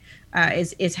unit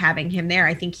is having him there.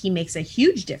 I think he makes a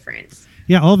huge difference.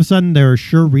 Yeah, all of a sudden there are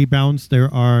sure rebounds.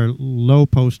 There are low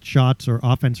post shots or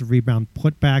offensive rebound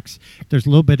putbacks. There's a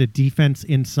little bit of defense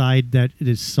inside that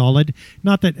is solid.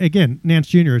 Not that, again, Nance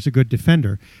Jr. is a good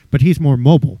defender, but he's more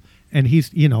mobile, and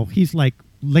he's like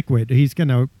liquid. He's going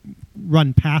to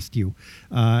run past you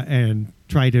and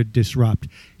try to disrupt.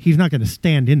 He's not going to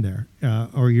stand in there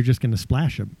or you're just going to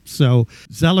splash him. So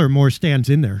Zeller more stands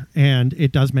in there, and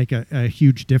it does make a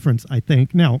huge difference, I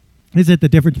think. Now, is it the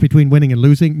difference between winning and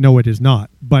losing? No, it is not.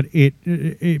 But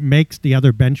it makes the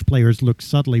other bench players look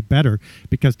subtly better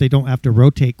because they don't have to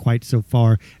rotate quite so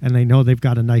far, and they know they've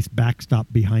got a nice backstop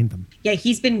behind them. Yeah,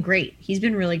 he's been great. He's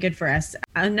been really good for us.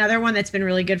 Another one that's been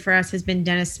really good for us has been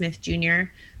Dennis Smith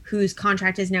Jr., whose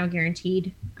contract is now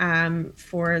guaranteed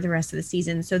for the rest of the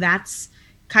season. So that's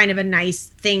kind of a nice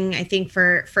thing, I think,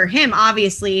 for him,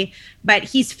 obviously, but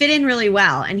he's fit in really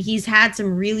well, and he's had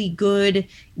some really good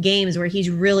games where he's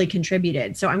really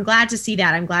contributed. So I'm glad to see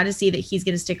that. I'm glad to see that he's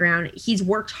going to stick around. He's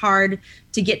worked hard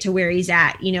to get to where he's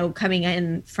at, coming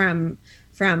in from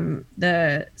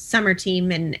the summer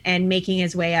team and making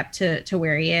his way up to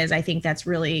where he is. I think that's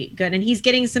really good. And he's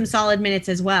getting some solid minutes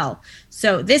as well.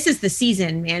 So this is the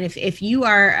season, man. If you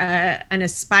are an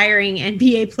aspiring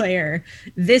NBA player,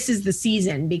 this is the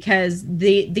season, because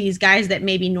these guys that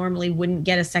maybe normally wouldn't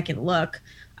get a second look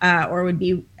or would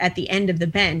be at the end of the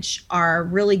bench are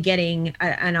really getting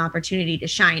an opportunity to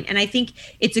shine. And I think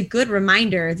it's a good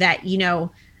reminder that,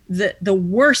 the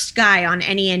worst guy on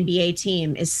any NBA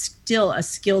team is still a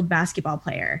skilled basketball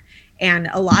player. And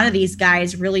a lot of these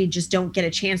guys really just don't get a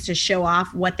chance to show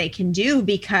off what they can do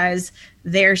because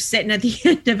they're sitting at the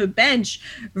end of a bench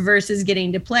versus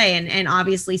getting to play. And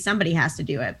obviously somebody has to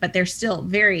do it, but there's still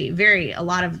very, very, a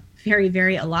lot,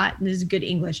 this is good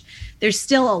English. There's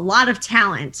still a lot of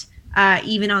talent,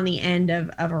 even on the end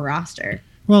of a roster.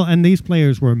 Well, and these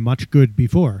players were much good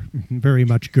before, very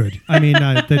much good. I mean,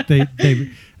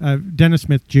 Dennis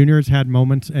Smith Jr. has had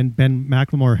moments, and Ben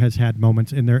McLemore has had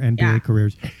moments in their NBA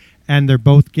careers, and they're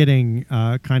both getting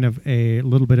kind of a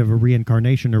little bit of a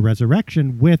reincarnation or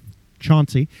resurrection with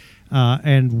Chauncey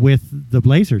and with the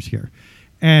Blazers here.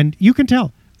 And you can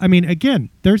tell. I mean, again,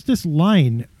 there's this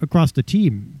line across the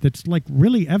team that's like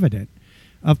really evident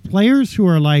of players who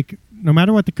are like, no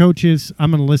matter what the coach is, I'm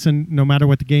going to listen. No matter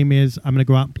what the game is, I'm going to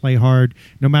go out and play hard.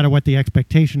 No matter what the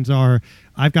expectations are,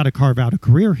 I've got to carve out a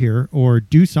career here or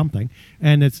do something.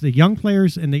 And it's the young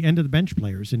players and the end of the bench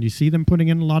players, and you see them putting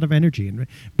in a lot of energy. And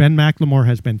Ben McLemore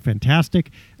has been fantastic.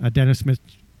 Dennis Smith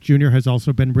Jr. has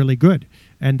also been really good,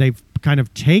 and they've kind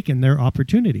of taken their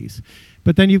opportunities.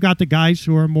 But then you've got the guys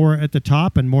who are more at the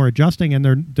top and more adjusting, and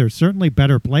they're certainly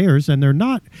better players, and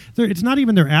it's not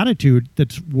even their attitude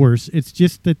that's worse. It's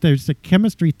just that there's a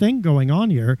chemistry thing going on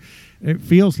here. It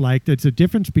feels like there's a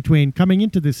difference between coming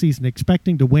into the season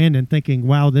expecting to win and thinking,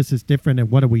 wow, this is different and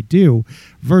what do we do,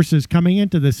 versus coming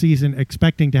into the season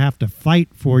expecting to have to fight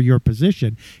for your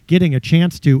position, getting a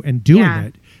chance to and doing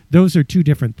it. Those are two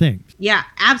different things. Yeah,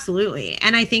 absolutely.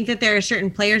 And I think that there are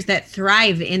certain players that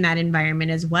thrive in that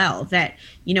environment as well. That,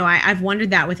 I've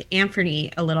wondered that with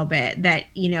Anthony a little bit, that,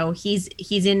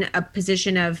 he's in a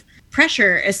position of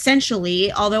pressure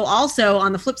essentially, although also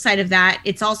on the flip side of that,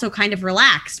 it's also kind of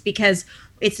relaxed because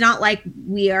it's not like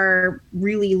we are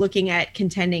really looking at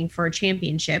contending for a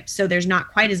championship. So there's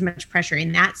not quite as much pressure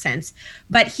in that sense,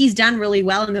 but he's done really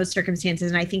well in those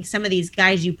circumstances. And I think some of these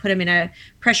guys, you put them in a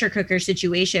pressure cooker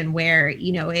situation where,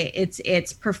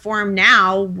 it's perform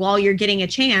now while you're getting a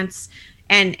chance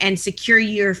and secure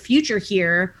your future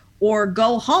here or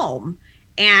go home.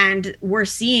 and we're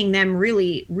seeing them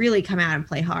really, really come out and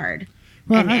play hard.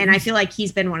 Well, and I feel like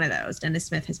he's been one of those. Dennis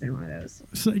Smith has been one of those.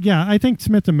 So, yeah, I think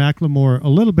Smith and McLemore a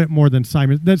little bit more than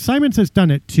Simons. Simons has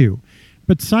done it too,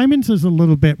 but Simons is a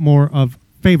little bit more of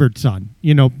favored son.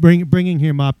 Bringing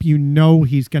him up,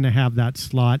 he's going to have that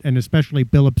slot, and especially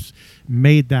Billups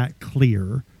made that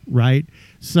clear, right?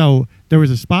 So there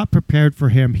was a spot prepared for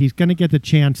him. He's going to get the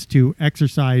chance to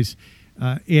exercise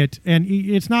it, and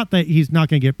it's not that he's not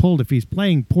going to get pulled if he's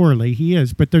playing poorly. He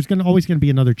is, but there's always going to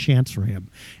be another chance for him,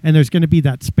 and there's going to be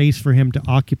that space for him to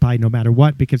occupy no matter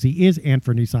what, because he is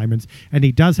Anthony Simons, and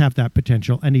he does have that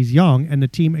potential, and he's young, and the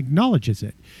team acknowledges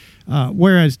it.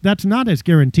 Whereas that's not as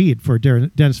guaranteed for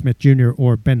Dennis Smith Jr.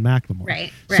 or Ben McLemore.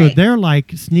 Right. So they're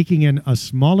like sneaking in a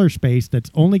smaller space that's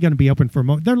only going to be open for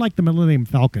they're like the Millennium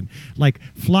Falcon, like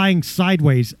flying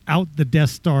sideways out the Death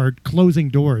Star, closing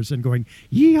doors and going,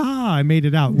 yeah, I made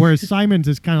it out. Whereas Simons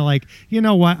is kind of like, you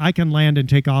know what, I can land and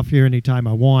take off here anytime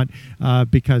I want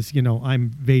because,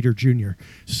 I'm Vader Jr.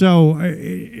 So,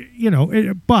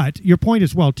 but your point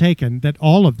is well taken that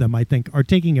all of them, I think, are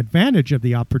taking advantage of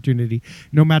the opportunity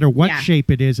no matter what shape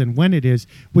it is and when it is,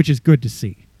 which is good to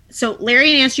see. So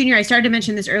Larry Nance Jr., I started to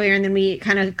mention this earlier and then we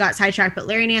kind of got sidetracked, but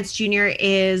Larry Nance Jr.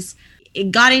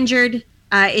 got injured.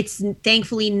 It's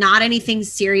thankfully not anything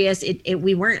serious.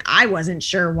 I wasn't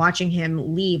sure watching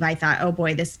him leave. I thought, oh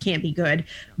boy, this can't be good,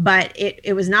 but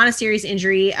it was not a serious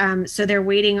injury. So they're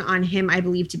waiting on him, I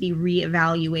believe, to be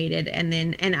reevaluated.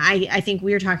 And I think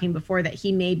we were talking before that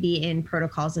he may be in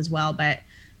protocols as well, but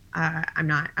I'm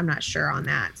not sure on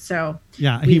that. So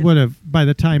yeah, he would have, by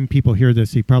the time people hear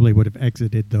this, he probably would have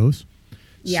exited those.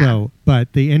 Yeah. So,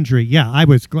 but the injury, I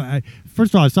was glad.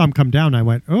 First of all, I saw him come down. I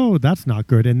went, oh, that's not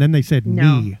good. And then they said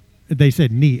knee. They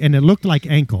said knee, and it looked like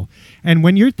ankle. And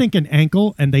when you're thinking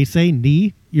ankle and they say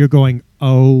knee, you're going,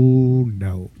 oh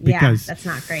no, because that's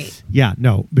not great. Yeah,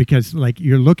 no, because like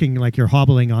you're looking like you're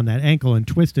hobbling on that ankle and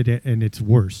twisted it, and it's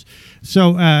worse.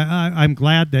 So I'm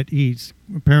glad that he's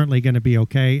apparently going to be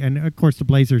okay. And of course, the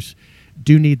Blazers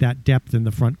do need that depth in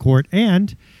the front court,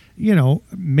 and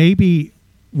maybe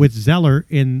with Zeller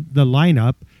in the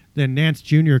lineup, then Nance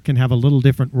Jr. can have a little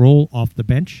different role off the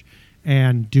bench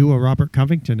and do a Robert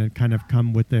Covington and kind of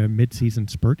come with a midseason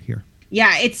spurt here.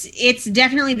 Yeah, it's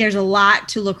definitely, there's a lot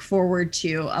to look forward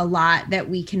to, a lot that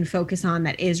we can focus on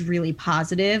that is really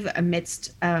positive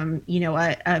amidst,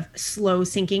 a slow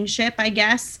sinking ship, I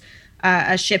guess.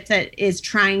 A ship that is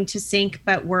trying to sink,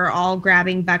 but we're all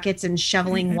grabbing buckets and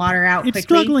shoveling water out quickly. It's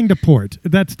struggling to port.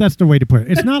 That's the way to put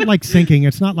it. It's not like sinking.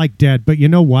 It's not like dead. But you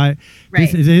know what? Right.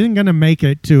 This isn't going to make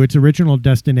it to its original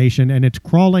destination, and it's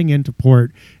crawling into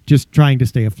port, just trying to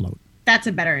stay afloat. That's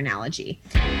a better analogy.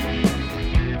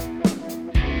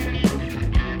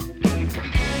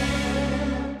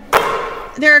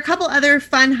 There are a couple other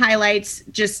fun highlights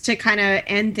just to kind of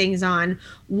end things on.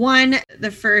 One,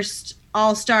 the first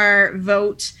All-Star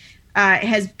vote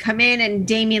has come in, and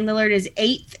Damian Lillard is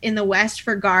 8th in the West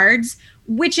for guards,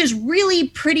 which is really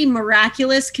pretty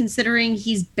miraculous considering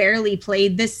he's barely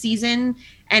played this season.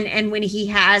 And when he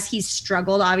has, he's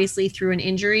struggled obviously through an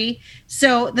injury.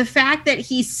 So the fact that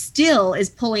he still is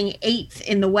pulling 8th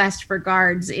in the West for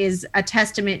guards is a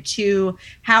testament to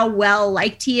how well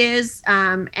liked he is,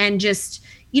 and just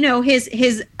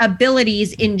his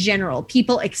abilities in general.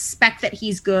 People expect that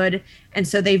he's good, and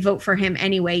so they vote for him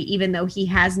anyway, even though he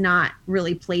has not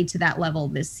really played to that level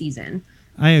this season.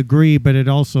 I agree, but it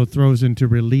also throws into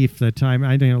relief the time.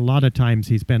 I think a lot of times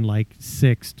he's been like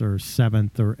 6th or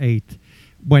 7th or 8th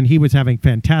when he was having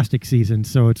fantastic seasons.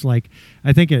 So it's like,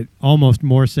 I think it almost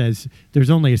more says there's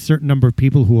only a certain number of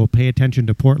people who will pay attention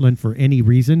to Portland for any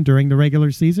reason during the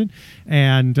regular season.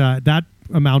 And that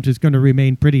amount is going to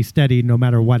remain pretty steady no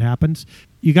matter what happens.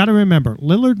 You got to remember,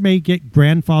 Lillard may get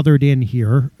grandfathered in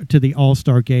here to the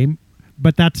All-Star game,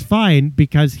 but that's fine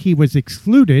because he was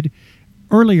excluded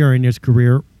earlier in his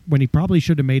career when he probably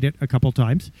should have made it a couple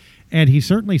times. And he's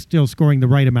certainly still scoring the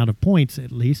right amount of points,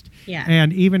 at least. Yeah.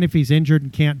 And even if he's injured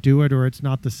and can't do it or it's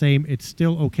not the same, it's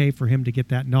still okay for him to get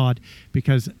that nod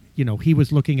because, he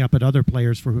was looking up at other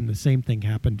players for whom the same thing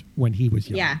happened when he was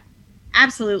young. Yeah.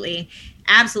 Absolutely.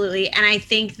 And I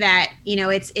think that,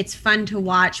 it's fun to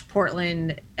watch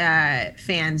Portland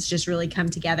fans just really come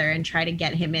together and try to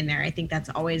get him in there. I think that's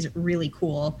always really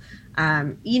cool.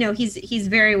 He's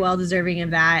very well deserving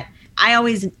of that. I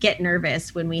always get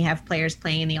nervous when we have players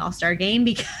playing in the All-Star game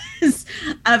because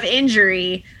of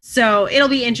injury. So it'll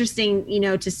be interesting,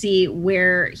 to see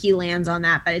where he lands on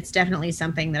that. But it's definitely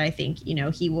something that I think,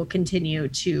 he will continue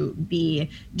to be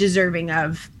deserving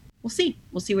of we'll see.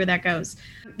 We'll see where that goes.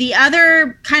 The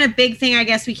other kind of big thing, I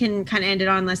guess we can kind of end it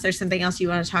on, unless there's something else you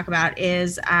want to talk about,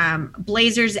 is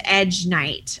Blazers Edge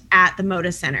Night at the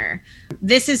Moda Center.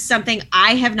 This is something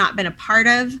I have not been a part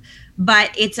of,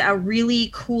 but it's a really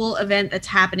cool event that's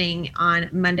happening on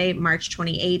Monday, March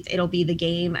 28th. It'll be the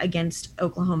game against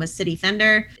Oklahoma City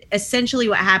Thunder. Essentially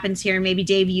what happens here, maybe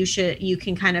Dave, you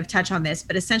can kind of touch on this,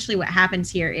 but essentially what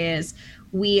happens here is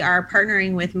we are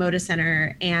partnering with Moda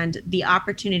Center, and the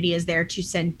opportunity is there to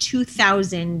send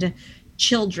 2,000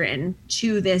 children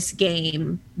to this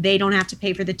game. They don't have to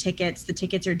pay for the tickets. The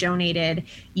tickets are donated.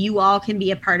 You all can be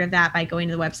a part of that by going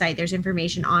to the website. There's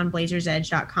information on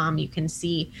blazersedge.com. You can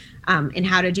see and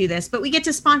how to do this. But we get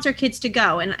to sponsor kids to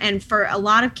go. And for a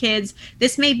lot of kids,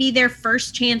 this may be their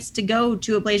first chance to go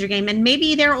to a Blazer game, and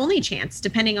maybe their only chance,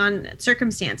 depending on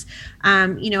circumstance.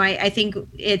 I think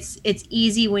it's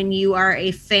easy when you are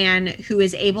a fan who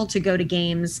is able to go to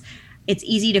games. It's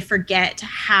easy to forget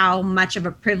how much of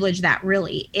a privilege that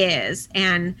really is.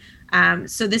 And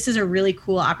so this is a really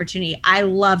cool opportunity. I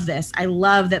love this. I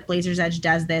love that Blazers Edge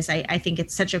does this. I think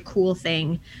it's such a cool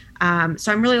thing.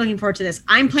 So I'm really looking forward to this.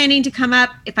 I'm planning to come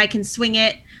up. If I can swing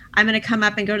it, I'm going to come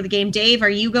up and go to the game. Dave, are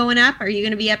you going up? Are you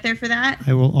going to be up there for that?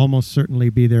 I will almost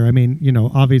certainly be there. I mean,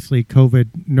 obviously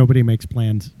COVID, nobody makes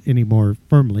plans anymore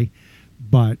firmly.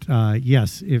 But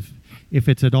yes, if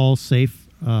it's at all safe,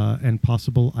 and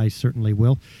possible, I certainly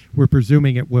will. We're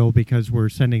presuming it will because we're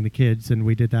sending the kids, and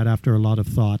we did that after a lot of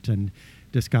thought and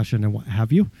discussion and what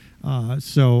have you.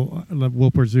 So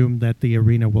we'll presume that the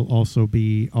arena will also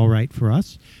be all right for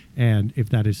us. And if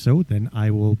that is so, then I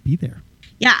will be there.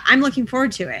 Yeah, I'm looking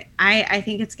forward to it. I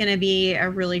think it's going to be a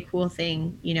really cool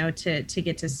thing, to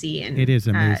get to see. And it is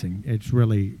amazing. It's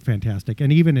really fantastic.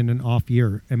 And even in an off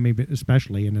year, and maybe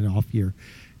especially in an off year,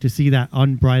 to see that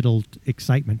unbridled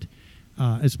excitement,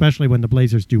 especially when the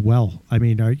Blazers do well. I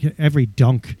mean, every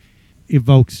dunk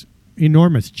evokes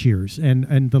enormous cheers,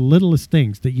 and the littlest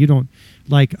things that you don't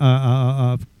like,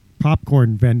 a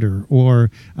popcorn vendor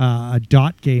or a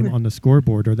dot game on the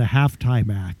scoreboard or the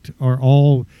halftime act are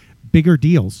all bigger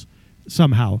deals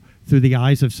somehow through the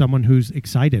eyes of someone who's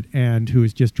excited and who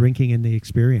is just drinking in the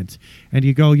experience. And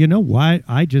you go, you know what?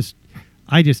 I just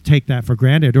take that for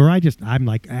granted, or I'm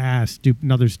like,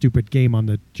 another stupid game on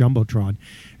the Jumbotron.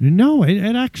 No,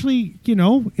 it actually,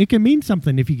 it can mean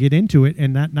something if you get into it,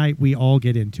 and that night we all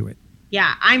get into it.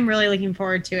 Yeah, I'm really looking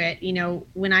forward to it.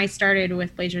 When I started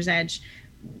with Blazers Edge,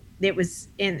 it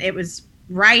was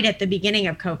right at the beginning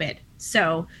of COVID.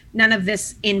 So none of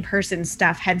this in-person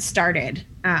stuff had started.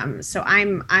 So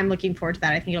I'm looking forward to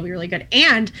that. I think it'll be really good.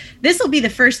 And this will be the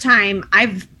first time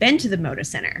I've been to the Moda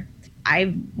Center.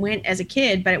 I went as a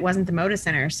kid, but it wasn't the Moda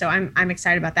Center. So I'm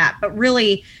excited about that. But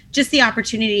really just the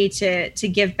opportunity to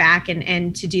give back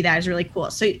and to do that is really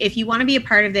cool. So if you want to be a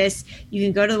part of this, you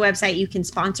can go to the website, you can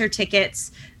sponsor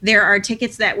tickets. There are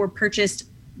tickets that were purchased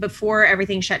before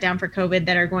everything shut down for COVID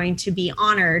that are going to be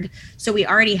honored. So we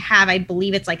already have, I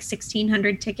believe it's like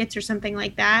 1,600 tickets or something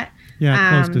like that. Yeah,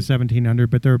 close to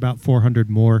 1,700, but there are about 400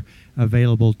 more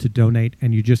available to donate.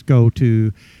 And you just go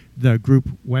to the group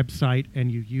website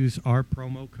and you use our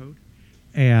promo code,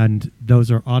 and those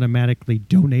are automatically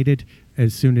donated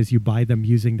as soon as you buy them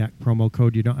using that promo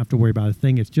code. You don't have to worry about a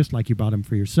thing. It's just like you bought them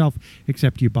for yourself,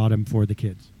 except you bought them for the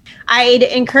kids. I'd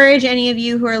encourage any of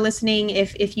you who are listening,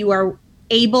 if you are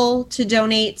able to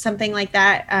donate something like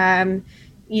that,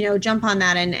 jump on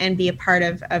that and be a part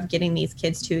of getting these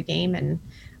kids to a game.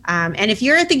 And if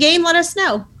you're at the game, let us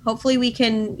know. Hopefully we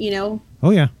can,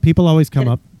 Oh yeah, people always come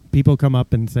up. People come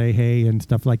up and say hey and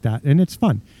stuff like that, and it's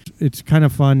fun. It's kind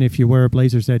of fun if you wear a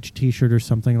Blazers Edge t-shirt or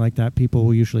something like that. People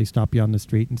will usually stop you on the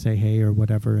street and say hey or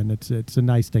whatever, and it's a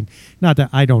nice thing. Not that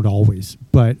I don't always,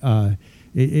 but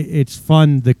it's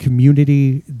fun, the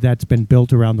community that's been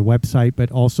built around the website, but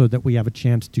also that we have a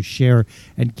chance to share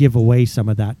and give away some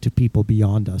of that to people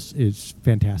beyond us is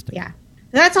fantastic. Yeah.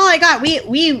 That's all I got.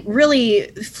 We really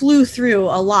flew through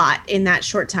a lot in that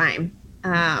short time.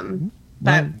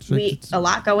 But a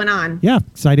lot going on. Yeah,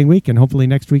 exciting week, and hopefully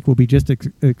next week will be just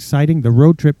exciting. The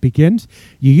road trip begins.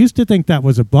 You used to think that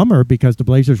was a bummer because the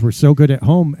Blazers were so good at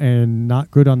home and not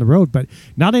good on the road, but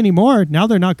not anymore. Now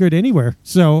they're not good anywhere.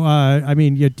 So,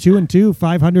 you 2-2,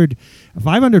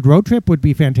 500 road trip would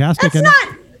be fantastic.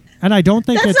 And I don't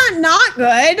think that's not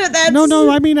good. That's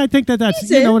no. I mean, I think that's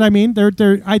decent. You know what I mean.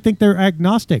 I think they're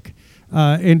agnostic.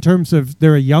 In terms of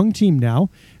they're a young team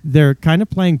now. They're kind of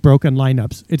playing broken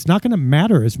lineups. It's not going to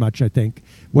matter as much, I think,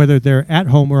 whether they're at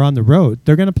home or on the road.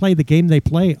 They're going to play the game they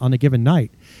play on a given night.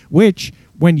 which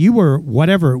when you were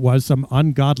whatever it was, some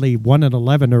ungodly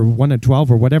 1-11 or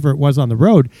 1-12 or whatever it was on the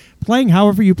road, playing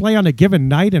however you play on a given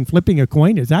night and flipping a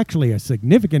coin is actually a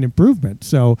significant improvement.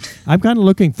 So I'm kind of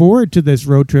looking forward to this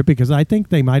road trip because I think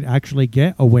they might actually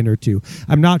get a win or two.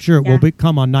 I'm not sure it will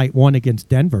come on night one against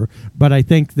Denver, but I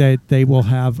think that they will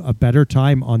have a better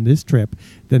time on this trip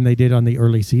than they did on the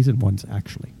early season ones,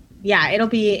 actually. Yeah, it'll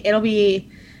be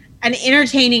an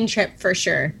entertaining trip for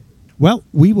sure. Well,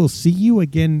 we will see you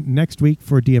again next week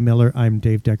for Dia Miller. I'm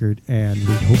Dave Deckard, and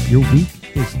we hope your week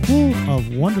is full of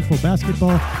wonderful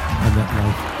basketball and that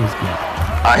life is good.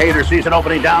 A Hader sees an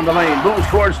opening down the lane, moves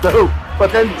towards the hoop,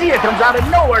 but then Dia comes out of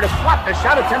nowhere to swat the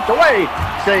shot attempt away,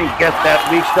 saying, "Get that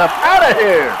weak stuff out of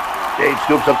here." Dave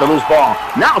scoops up the loose ball.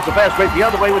 Now it's a fast break the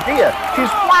other way with Dia. She's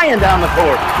flying down the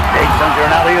court. Dave sends her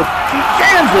an alley-oop. She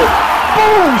jams it.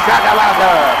 Boom,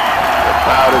 shakalaka. The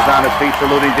crowd is on its feet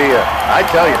saluting Dia. I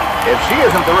tell you, if she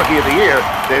isn't the Rookie of the Year,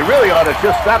 they really ought to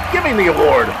just stop giving the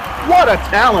award. What a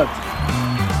talent!